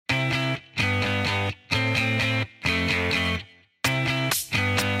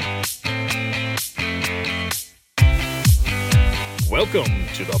Welcome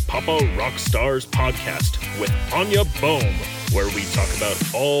to the Papa Rockstars podcast with Anya Bohm, where we talk about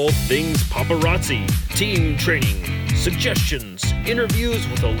all things paparazzi, team training, suggestions, interviews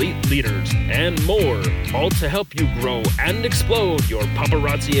with elite leaders, and more, all to help you grow and explode your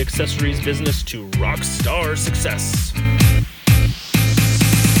paparazzi accessories business to rockstar success.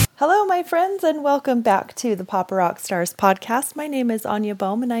 Hello, my friends, and welcome back to the Papa Rockstars podcast. My name is Anya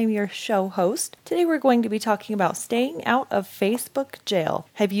Bohm, and I'm your show host. Today, we're going to be talking about staying out of Facebook jail.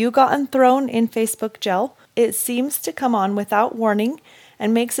 Have you gotten thrown in Facebook jail? It seems to come on without warning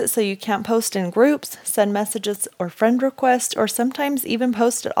and makes it so you can't post in groups, send messages or friend requests, or sometimes even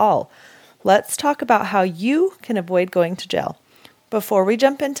post at all. Let's talk about how you can avoid going to jail. Before we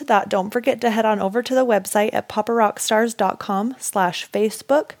jump into that, don't forget to head on over to the website at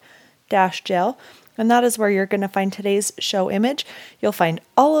paparockstars.com/Facebook-jail, and that is where you're going to find today's show image. You'll find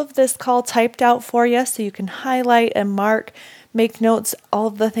all of this call typed out for you so you can highlight and mark, make notes, all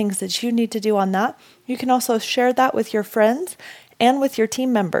of the things that you need to do on that. You can also share that with your friends and with your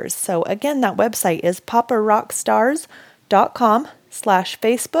team members. So again, that website is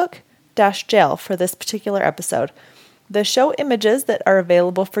paparockstars.com/Facebook-jail for this particular episode. The show images that are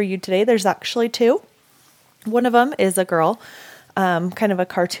available for you today, there's actually two. One of them is a girl, kind of a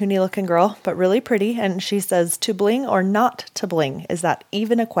cartoony looking girl, but really pretty. And she says, to bling or not to bling? Is that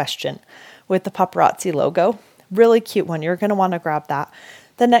even a question? With the paparazzi logo. Really cute one. You're going to want to grab that.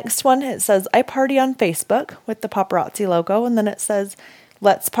 The next one, it says, I party on Facebook with the paparazzi logo. And then it says,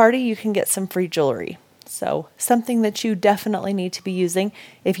 let's party. You can get some free jewelry. So something that you definitely need to be using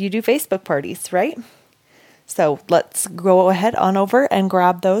if you do Facebook parties, right? So let's go ahead on over and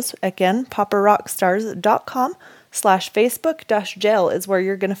grab those. Again, paparockstars.com/Facebook-jail is where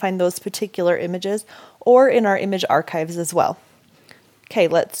you're going to find those particular images, or in our image archives as well. Okay,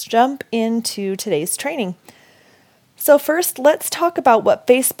 let's jump into today's training. So first, let's talk about what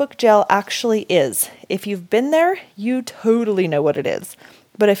Facebook jail actually is. If you've been there, you totally know what it is.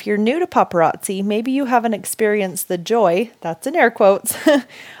 But if you're new to paparazzi, maybe you haven't experienced the joy, that's in air quotes,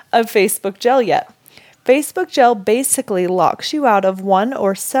 of Facebook jail yet. Facebook jail basically locks you out of one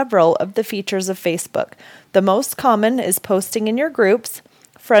or several of the features of Facebook. The most common is posting in your groups,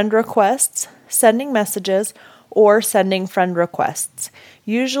 friend requests, sending messages, or sending friend requests.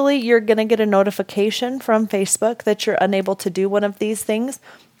 Usually you're going to get a notification from Facebook that you're unable to do one of these things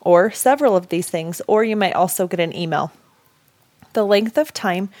or several of these things, or you might also get an email. The length of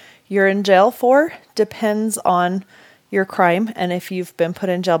time you're in jail for depends on your crime and if you've been put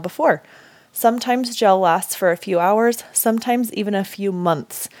in jail before. Sometimes jail lasts for a few hours, sometimes even a few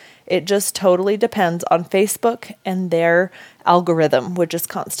months. It just totally depends on Facebook and their algorithm, which is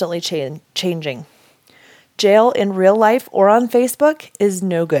constantly changing. Jail in real life or on Facebook is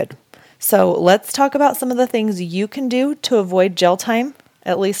no good. So let's talk about some of the things you can do to avoid jail time,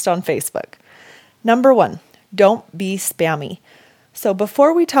 at least on Facebook. Number 1, don't be spammy. So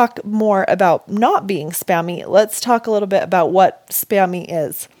before we talk more about not being spammy, let's talk a little bit about what spammy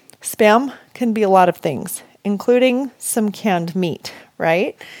is. Spam can be a lot of things, including some canned meat,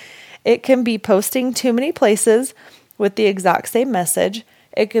 right? It can be posting too many places with the exact same message.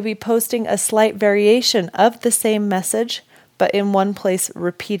 It could be posting a slight variation of the same message, but in one place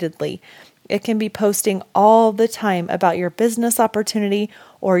repeatedly. It can be posting all the time about your business opportunity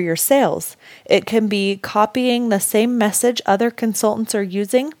or your sales. It can be copying the same message other consultants are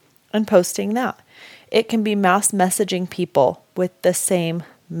using and posting that. It can be mass messaging people with the same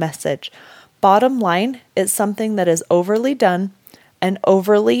message. Bottom line, it's something that is overly done and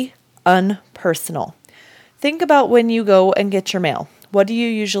overly unpersonal. Think about when you go and get your mail. What do you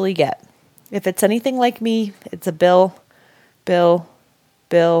usually get? If it's anything like me, it's a bill,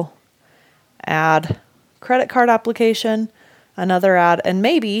 ad, credit card application, another ad, and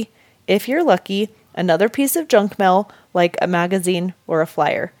maybe, if you're lucky, another piece of junk mail like a magazine or a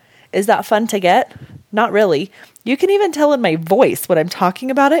flyer. Is that fun to get? Not really. You can even tell in my voice when I'm talking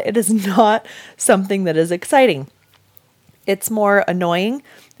about it. It is not something that is exciting. It's more annoying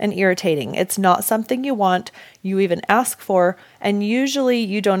and irritating. It's not something you want, you even ask for, and usually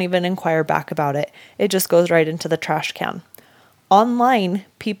you don't even inquire back about it. It just goes right into the trash can. Online,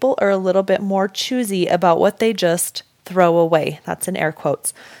 people are a little bit more choosy about what they just throw away. That's in air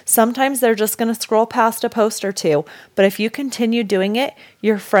quotes. Sometimes they're just going to scroll past a post or two, but if you continue doing it,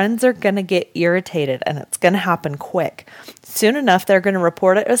 your friends are going to get irritated and it's going to happen quick. Soon enough, they're going to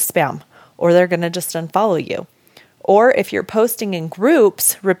report it as spam, or they're going to just unfollow you. Or if you're posting in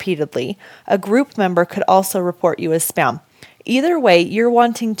groups repeatedly, a group member could also report you as spam. Either way, you're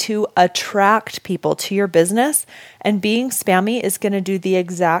wanting to attract people to your business, and being spammy is going to do the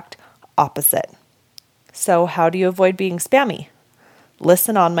exact opposite. So how do you avoid being spammy?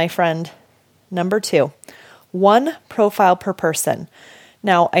 listen on, my friend. Number 2, 1 profile per person.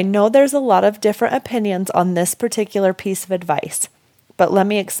 Now, I know there's a lot of different opinions on this particular piece of advice, but let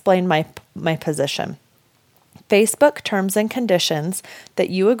me explain my position. Facebook terms and conditions that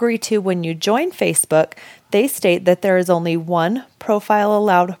you agree to when you join Facebook, they state that there is only 1 profile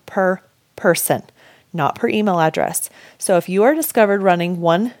allowed per person, not per email address. So if you are discovered running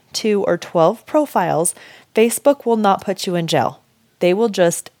 1, 2, or 12 profiles, Facebook will not put you in jail. They will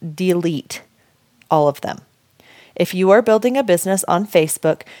just delete all of them. If you are building a business on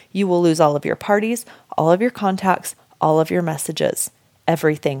Facebook, you will lose all of your parties, all of your contacts, all of your messages,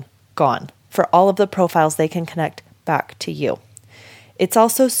 everything gone. For all of the profiles, they can connect back to you. It's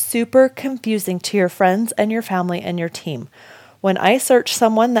also super confusing to your friends and your family and your team. When I search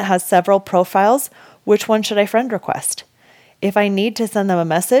someone that has several profiles, which one should I friend request? If I need to send them a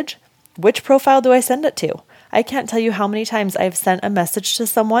message, which profile do I send it to? I can't tell you how many times I've sent a message to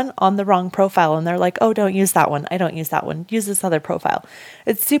someone on the wrong profile and they're like, oh, don't use that one. I don't use that one. Use this other profile.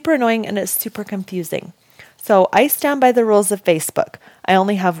 It's super annoying and it's super confusing. So I stand by the rules of Facebook. I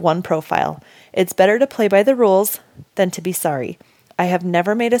only have 1 profile. It's better to play by the rules than to be sorry. I have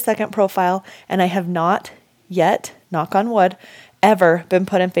never made a second profile, and I have not yet, knock on wood, ever been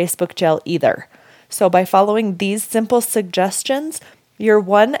put in Facebook jail either. So by following these simple suggestions, your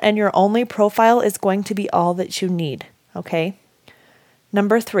 1 and your only profile is going to be all that you need, okay?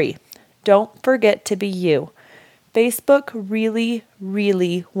 Number 3, don't forget to be you. Facebook really,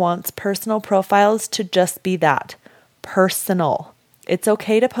 really wants personal profiles to just be that, personal. It's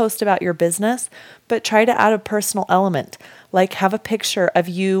okay to post about your business, but try to add a personal element, like have a picture of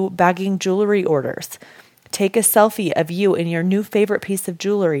you bagging jewelry orders. Take a selfie of you in your new favorite piece of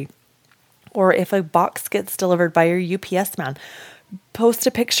jewelry. Or if a box gets delivered by your UPS man, post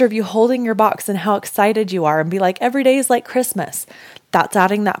a picture of you holding your box and how excited you are and be like, every day is like Christmas. That's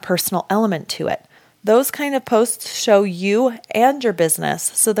adding that personal element to it. Those kind of posts show you and your business,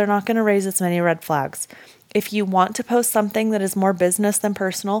 so they're not going to raise as many red flags. If you want to post something that is more business than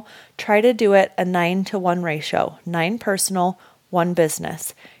personal, try to do it a 9-to-1 ratio. 9 personal, 1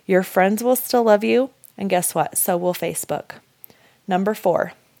 business. Your friends will still love you, and guess what? So will Facebook. Number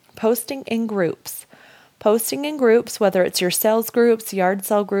 4, posting in groups. Posting in groups, whether it's your sales groups, yard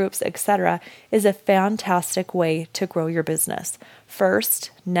sale groups, etc., is a fantastic way to grow your business. First,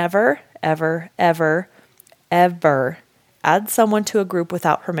 never, ever, ever, ever add someone to a group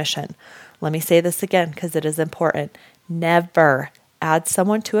without permission. Let me say this again because it is important. Never add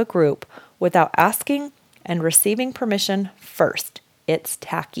someone to a group without asking and receiving permission first. It's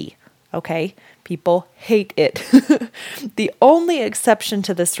tacky, okay? People hate it. The only exception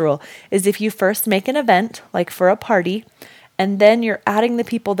to this rule is if you first make an event, like for a party, and then you're adding the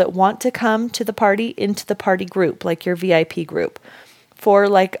people that want to come to the party into the party group, like your VIP group, for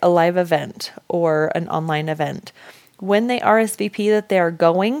like a live event or an online event. When they RSVP that they are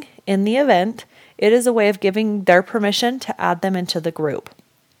going in the event, it is a way of giving their permission to add them into the group.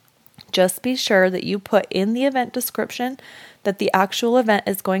 Just be sure that you put in the event description that the actual event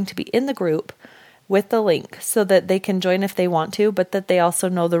is going to be in the group with the link so that they can join if they want to, but that they also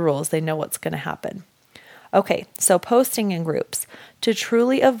know the rules. They know what's going to happen. Okay, so posting in groups. To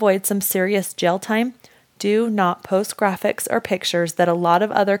truly avoid some serious jail time, do not post graphics or pictures that a lot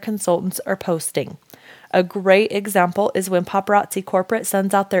of other consultants are posting. A great example is when Paparazzi Corporate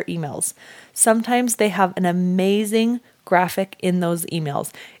sends out their emails. Sometimes they have an amazing graphic in those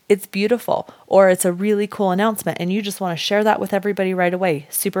emails. It's beautiful, or it's a really cool announcement, and you just want to share that with everybody right away,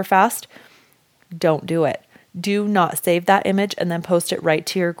 super fast. Don't do it. Do not save that image and then post it right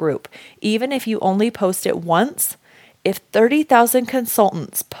to your group. Even if you only post it once, if 30,000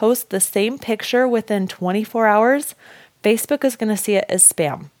 consultants post the same picture within 24 hours, Facebook is going to see it as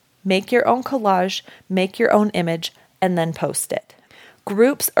spam. Make your own collage, make your own image, and then post it.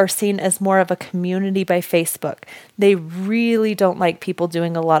 Groups are seen as more of a community by Facebook. They really don't like people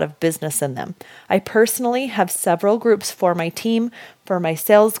doing a lot of business in them. I personally have several groups for my team, for my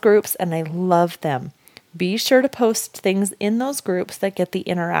sales groups, and I love them. Be sure to post things in those groups that get the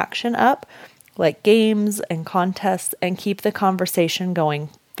interaction up, like games and contests, and keep the conversation going.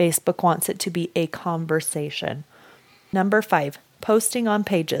 Facebook wants it to be a conversation. Number 5, posting on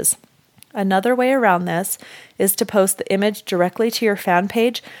pages. Another way around this is to post the image directly to your fan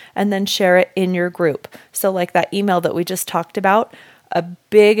page and then share it in your group. So like that email that we just talked about, a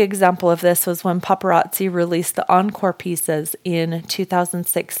big example of this was when Paparazzi released the Encore pieces in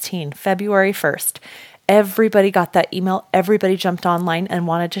 2016, February 1st. Everybody got that email. Everybody jumped online and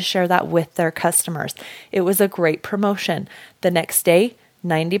wanted to share that with their customers. It was a great promotion. The next day,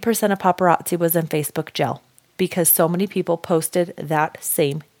 90% of Paparazzi was in Facebook jail because so many people posted that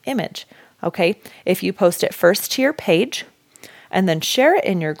same image. Okay, if you post it first to your page and then share it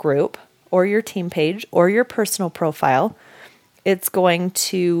in your group or your team page or your personal profile, it's going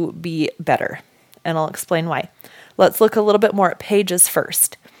to be better. And I'll explain why. Let's look a little bit more at pages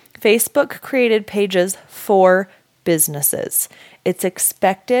first. Facebook created pages for businesses. It's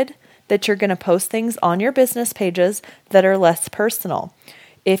expected that you're going to post things on your business pages that are less personal.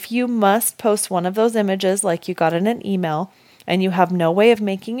 If you must post one of those images like you got in an email and you have no way of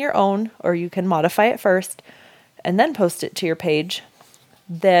making your own, or you can modify it first and then post it to your page,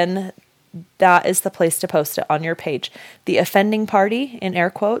 then that is the place to post it on your page. The offending party, in air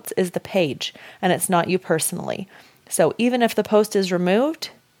quotes, is the page, and it's not you personally. So even if the post is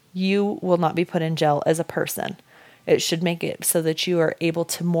removed, you will not be put in jail as a person. It should make it so that you are able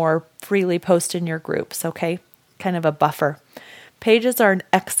to more freely post in your groups, okay? Kind of a buffer. Pages are an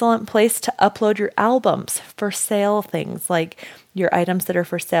excellent place to upload your albums for sale things, like your items that are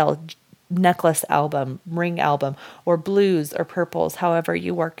for sale, necklace album, ring album, or blues or purples, however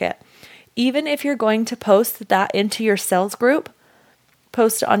you work it. Even if you're going to post that into your sales group,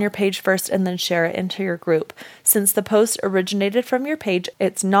 post it on your page first and then share it into your group. Since the post originated from your page,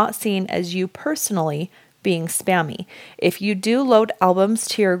 it's not seen as you personally being spammy. If you do load albums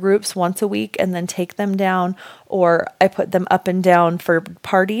to your groups once a week and then take them down, or I put them up and down for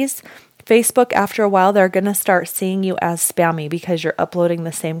parties, Facebook, after a while, they're going to start seeing you as spammy because you're uploading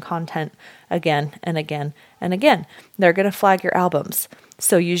the same content again and again and again. They're going to flag your albums.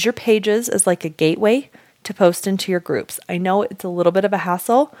 So use your pages as like a gateway to post into your groups. I know it's a little bit of a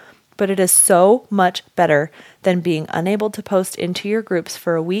hassle, but it is so much better than being unable to post into your groups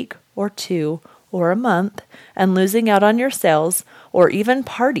for a week or two or a month and losing out on your sales or even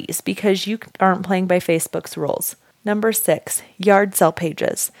parties because you aren't playing by Facebook's rules. Number 6, yard sale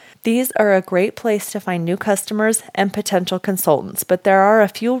pages. These are a great place to find new customers and potential consultants, but there are a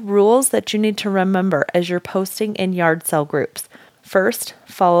few rules that you need to remember as you're posting in yard sale groups. First,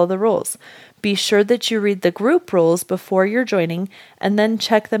 follow the rules. Be sure that you read the group rules before you're joining and then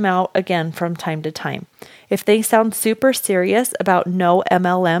check them out again from time to time. If they sound super serious about no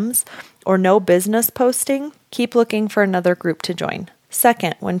MLMs or no business posting, keep looking for another group to join.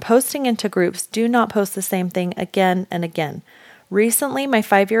 Second, when posting into groups, do not post the same thing again and again. Recently, my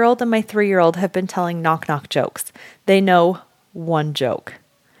 5-year-old and my 3-year-old have been telling knock-knock jokes. They know one joke.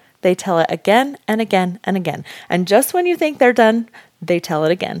 They tell it again and again and again. And just when you think they're done, they tell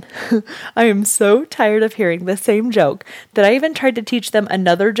it again. I am so tired of hearing the same joke that I even tried to teach them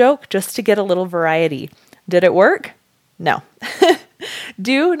another joke just to get a little variety. Did it work? No.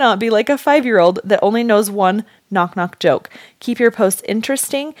 Do not be like a 5-year-old that only knows one knock-knock joke. Keep your posts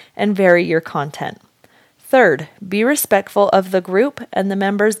interesting and vary your content. Third, be respectful of the group and the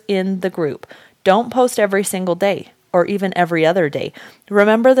members in the group. Don't post every single day or even every other day.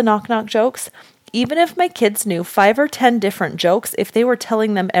 Remember the knock-knock jokes? Even if my kids knew 5 or 10 different jokes, if they were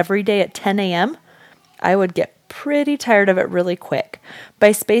telling them every day at 10 a.m., I would get pretty tired of it really quick.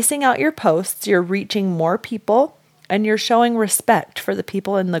 By spacing out your posts, you're reaching more people and you're showing respect for the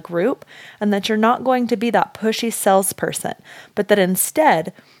people in the group, and that you're not going to be that pushy salesperson, but that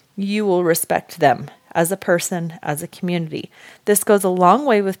instead you will respect them as a person, as a community. This goes a long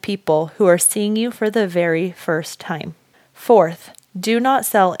way with people who are seeing you for the very first time. Fourth, do not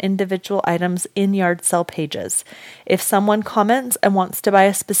sell individual items in yard sale pages. If someone comments and wants to buy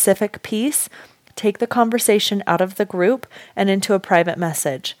a specific piece, take the conversation out of the group and into a private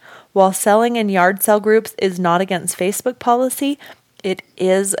message. While selling in yard sale groups is not against Facebook policy, it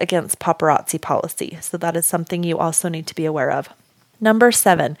is against paparazzi policy. So that is something you also need to be aware of. Number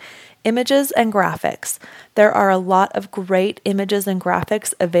 7, images and graphics. There are a lot of great images and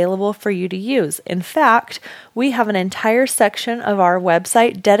graphics available for you to use. In fact, we have an entire section of our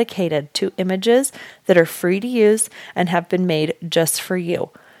website dedicated to images that are free to use and have been made just for you.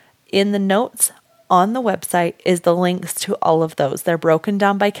 In the notes on the website is the links to all of those. They're broken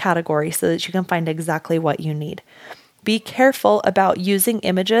down by category so that you can find exactly what you need. Be careful about using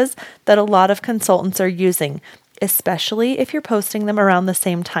images that a lot of consultants are using, especially if you're posting them around the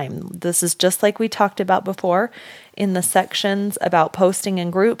same time. This is just like we talked about before in the sections about posting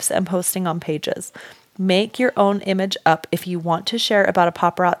in groups and posting on pages. Make your own image up if you want to share about a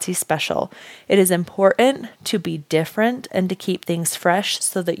paparazzi special. It is important to be different and to keep things fresh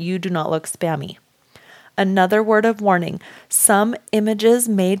so that you do not look spammy. Another word of warning, some images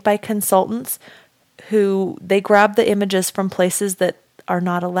made by consultants who they grab the images from places that are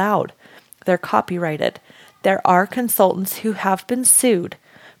not allowed. They're copyrighted. There are consultants who have been sued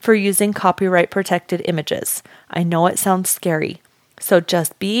for using copyright protected images. I know it sounds scary. So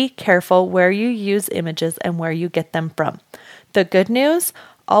just be careful where you use images and where you get them from. The good news,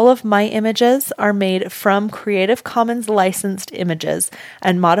 all of my images are made from Creative Commons licensed images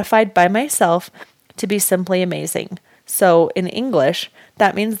and modified by myself to be simply amazing. So in English,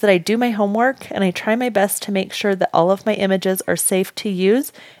 that means that I do my homework and I try my best to make sure that all of my images are safe to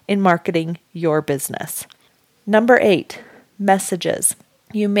use in marketing your business. Number 8, messages.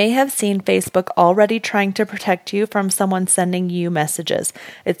 You may have seen Facebook already trying to protect you from someone sending you messages.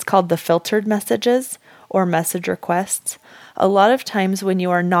 It's called the filtered messages or message requests. A lot of times when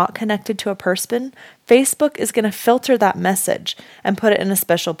you are not connected to a person, Facebook is going to filter that message and put it in a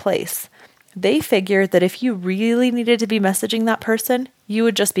special place. They figure that if you really needed to be messaging that person, you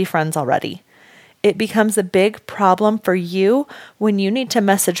would just be friends already. It becomes a big problem for you when you need to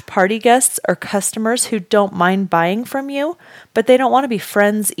message party guests or customers who don't mind buying from you, but they don't want to be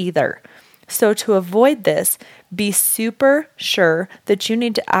friends either. So to avoid this, be super sure that you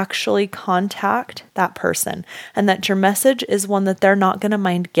need to actually contact that person and that your message is one that they're not going to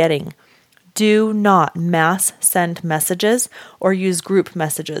mind getting. Do not mass send messages or use group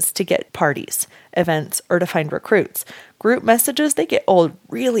messages to get parties, events, or to find recruits. Group messages, they get old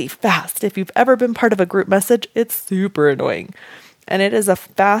really fast. If you've ever been part of a group message, it's super annoying. And it is a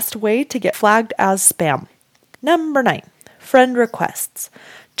fast way to get flagged as spam. Number 9, friend requests.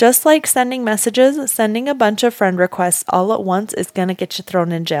 Just like sending messages, sending a bunch of friend requests all at once is going to get you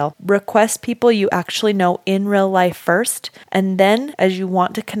thrown in jail. Request people you actually know in real life first, and then as you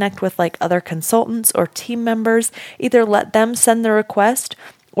want to connect with like other consultants or team members, either let them send the request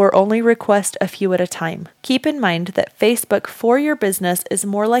or only request a few at a time. Keep in mind that Facebook for your business is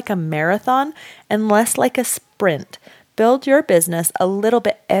more like a marathon and less like a sprint. Build your business a little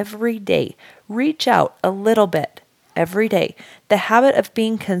bit every day. Reach out a little bit every day. The habit of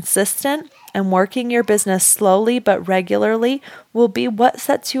being consistent and working your business slowly but regularly will be what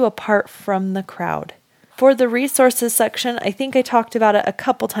sets you apart from the crowd. For the resources section, I think I talked about it a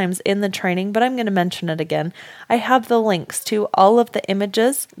couple times in the training, but I'm going to mention it again. I have the links to all of the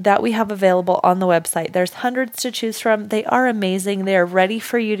images that we have available on the website. There's hundreds to choose from. They are amazing. They are ready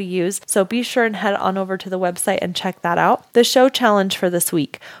for you to use. So be sure and head on over to the website and check that out. The show challenge for this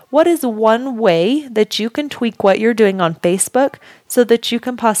week. What is one way that you can tweak what you're doing on Facebook so that you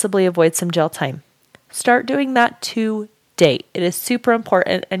can possibly avoid some jail time? Start doing that today. It is super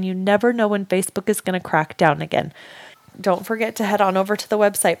important, and you never know when Facebook is going to crack down again. Don't forget to head on over to the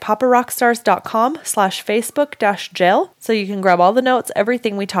website, paparockstars.com/Facebook-jail, so you can grab all the notes,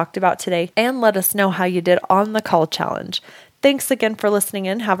 everything we talked about today, and let us know how you did on the call challenge. Thanks again for listening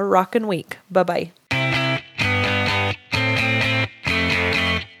in. Have a rockin' week. Bye-bye.